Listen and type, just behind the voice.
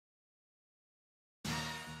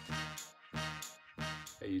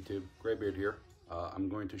Hey YouTube, Graybeard here. I'm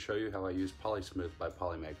going to show you how I use PolySmooth by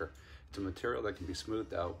Polymaker. It's a material that can be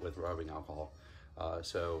smoothed out with rubbing alcohol.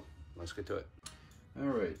 So let's get to it.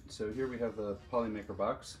 Alright, so here we have the Polymaker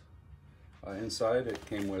box. Inside it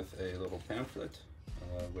came with a little pamphlet,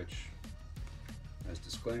 which has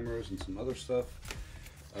disclaimers and some other stuff,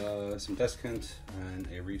 some desiccant and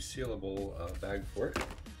a resealable bag for it.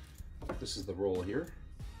 This is the roll here.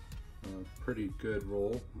 Pretty good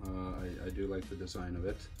roll. I do like the design of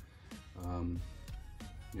it.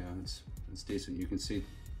 Yeah, it's decent. You can see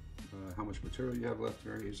how much material you have left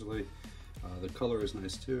very easily. The color is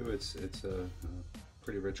nice too. It's a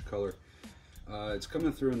pretty rich color. It's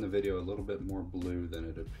coming through in the video a little bit more blue than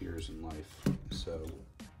it appears in life. So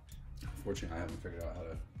unfortunately I haven't figured out how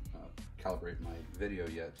to calibrate my video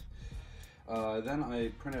yet. Then I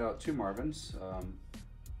printed out two Marvins.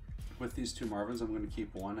 With these two Marvins, I'm going to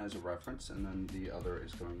keep one as a reference, and then the other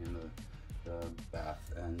is going in the bath.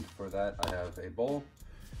 And for that, I have a bowl,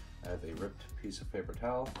 I have a ripped piece of paper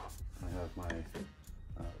towel, I have my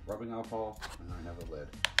rubbing alcohol, and I have a lid.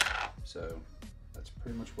 So that's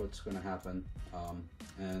pretty much what's going to happen.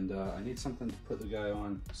 I need something to put the guy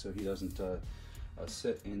on so he doesn't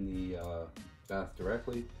sit in the bath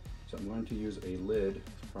directly. So I'm going to use a lid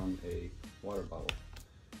from a water bottle.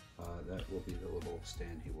 That will be the little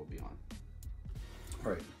stand he will be on.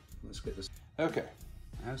 All right, let's get this. Okay,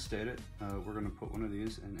 as stated, we're going to put one of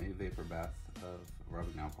these in a vapor bath of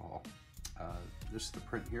rubbing alcohol. This is the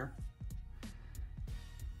print here.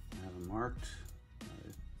 I have it marked.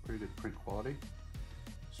 Pretty good print quality.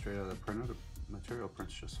 Straight out of the printer, the material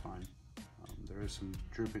prints just fine. There is some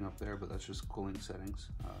drooping up there, but that's just cooling settings.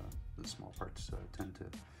 The small parts tend to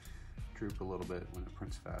droop a little bit when it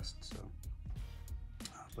prints fast. So.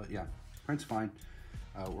 But yeah, print's fine.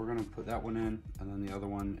 We're going to put that one in, and then the other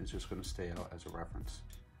one is just going to stay out as a reference.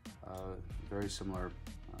 Very similar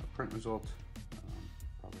print result.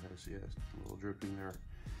 Probably has a little drooping there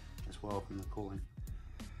as well from the cooling.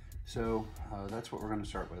 So that's what we're going to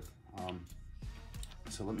start with.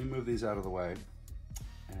 So let me move these out of the way,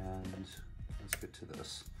 and let's get to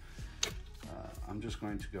this. I'm just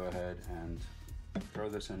going to go ahead and throw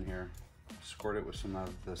this in here, squirt it with some of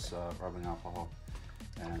this rubbing alcohol,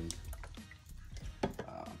 and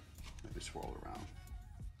maybe swirl it around,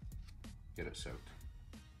 get it soaked.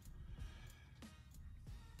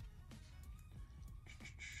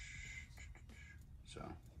 So,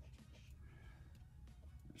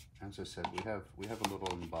 as I said, we have a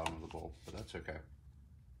little in the bottom of the bowl, but that's okay.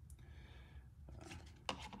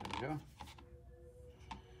 There we go.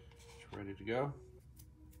 It's ready to go.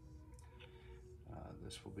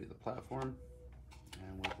 This will be the platform,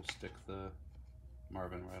 and we will stick the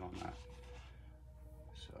Marvin right on that.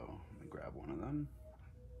 So let me grab one of them,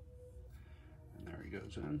 and there he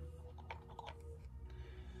goes in.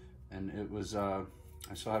 And it was I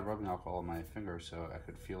still had rubbing alcohol on my finger, so I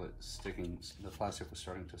could feel it sticking. The plastic was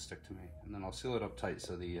starting to stick to me, and then I'll seal it up tight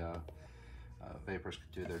so the vapors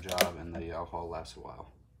could do their job and the alcohol lasts a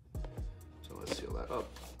while. So let's seal that up.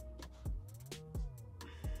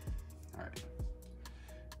 All right,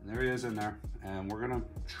 and there he is in there, and we're gonna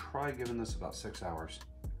try giving this about 6 hours.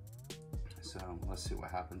 So let's see what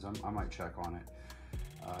happens. I might check on it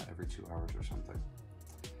every 2 hours or something.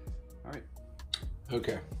 All right.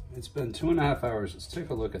 Okay, it's been 2.5 hours. Let's take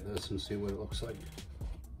a look at this and see what it looks like.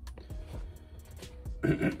 All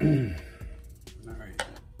right.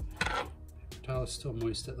 The towel is still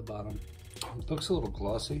moist at the bottom. It looks a little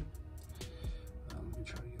glossy. Let me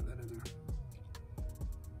try to get that in there.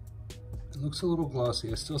 It looks a little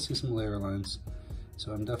glossy. I still see some layer lines,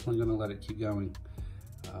 so I'm definitely going to let it keep going.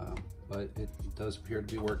 But it does appear to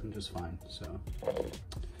be working just fine. So I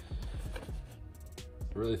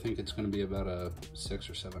really think it's going to be about a 6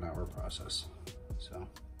 or 7 hour process. So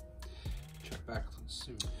check back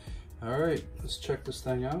soon. All right, let's check this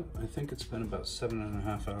thing out. I think it's been about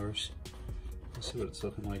 7.5 hours. Let's see what it's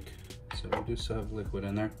looking like. So we do still have liquid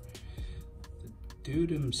in there. The dude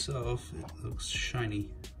himself, it looks shiny,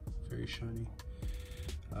 very shiny.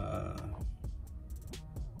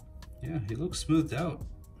 Yeah, he looks smoothed out.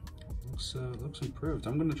 Looks improved.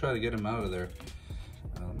 I'm gonna try to get him out of there.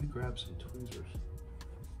 Let me grab some tweezers.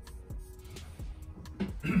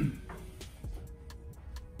 All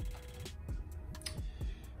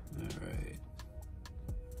right.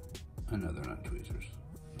 I know they're not tweezers.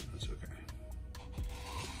 That's okay.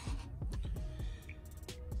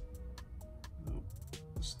 Nope.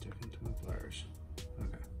 Sticking to my pliers.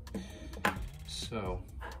 Okay. So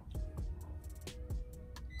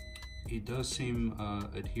he does seem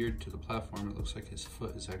adhered to the platform. It looks like his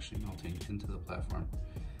foot is actually melting into the platform.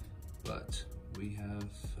 But we have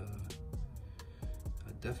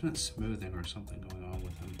a definite smoothing or something going on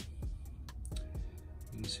with them.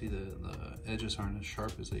 You can see the edges aren't as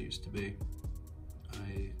sharp as they used to be.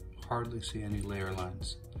 I hardly see any layer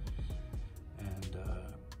lines, and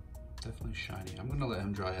definitely shiny. I'm gonna let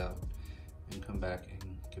him dry out and come back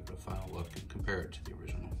and give it a final look and compare it to the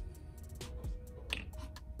original.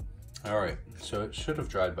 All right, so it should have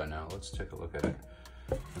dried by now. Let's take a look at it.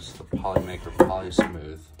 This is the Polymaker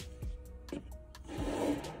PolySmooth.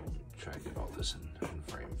 Try to get all this in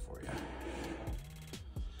frame for you.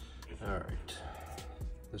 All right,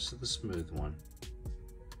 this is the smooth one.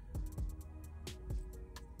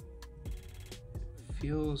 It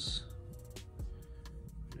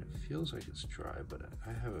feels like it's dry, but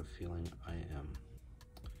I have a feeling I am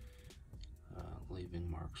leaving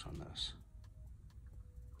marks on this.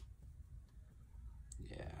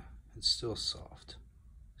 Yeah, it's still soft.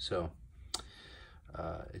 So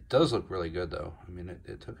it does look really good though. I mean,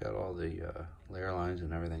 it took out all the layer lines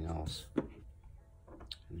and everything else.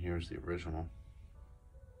 And here's the original.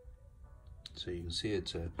 So you can see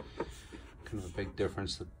it's a kind of a big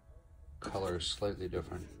difference. The color is slightly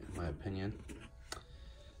different in my opinion.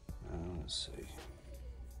 Let's see.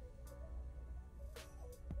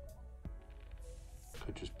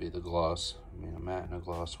 Could just be the gloss. I mean, a matte and a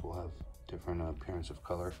gloss will have different appearance of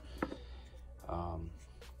color.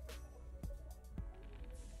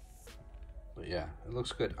 But yeah, it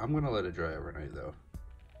looks good. I'm gonna let it dry overnight though,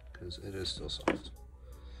 because it is still soft.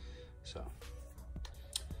 So,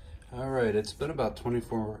 all right, it's been about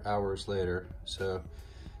 24 hours later. So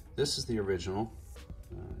this is the original.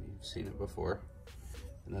 You've seen it before.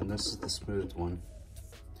 And then this is the smooth one.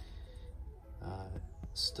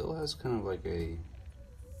 Still has kind of like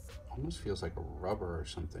almost feels like a rubber or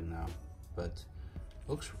something now, but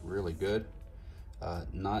looks really good.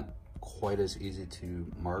 Not quite as easy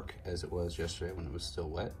to mark as it was yesterday when it was still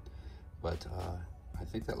wet, but I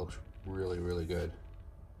think that looks really, really good.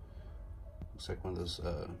 Looks like one of those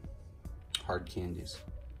hard candies.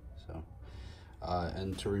 So,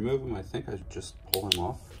 and to remove him, I think I just pull him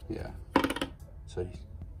off. Yeah. So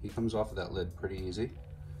he comes off of that lid pretty easy.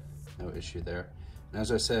 No issue there. And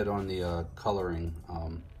as I said on the coloring,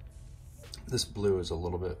 this blue is a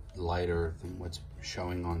little bit lighter than what's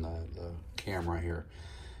showing on the camera here.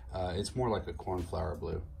 It's more like a cornflower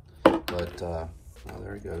blue, but oh,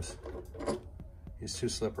 there he goes. He's too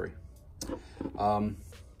slippery.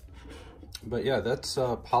 But yeah, that's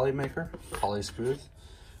Polymaker, PolySmooth.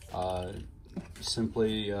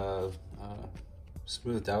 Simply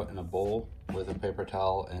smoothed out in a bowl with a paper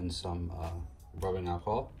towel and some rubbing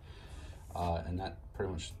alcohol, and that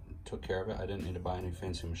pretty much took care of it. I didn't need to buy any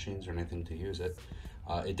fancy machines or anything to use it.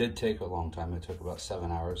 It did take a long time. It took about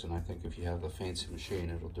 7 hours, and I think if you have the fancy machine,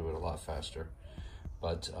 it'll do it a lot faster.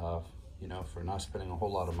 But you know, for not spending a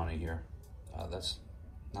whole lot of money here, that's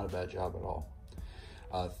not a bad job at all.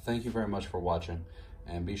 Thank you very much for watching,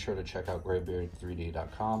 and be sure to check out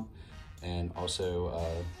graybeard3d.com, and also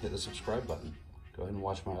hit the subscribe button. Go ahead and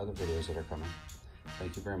watch my other videos that are coming.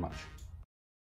 Thank you very much.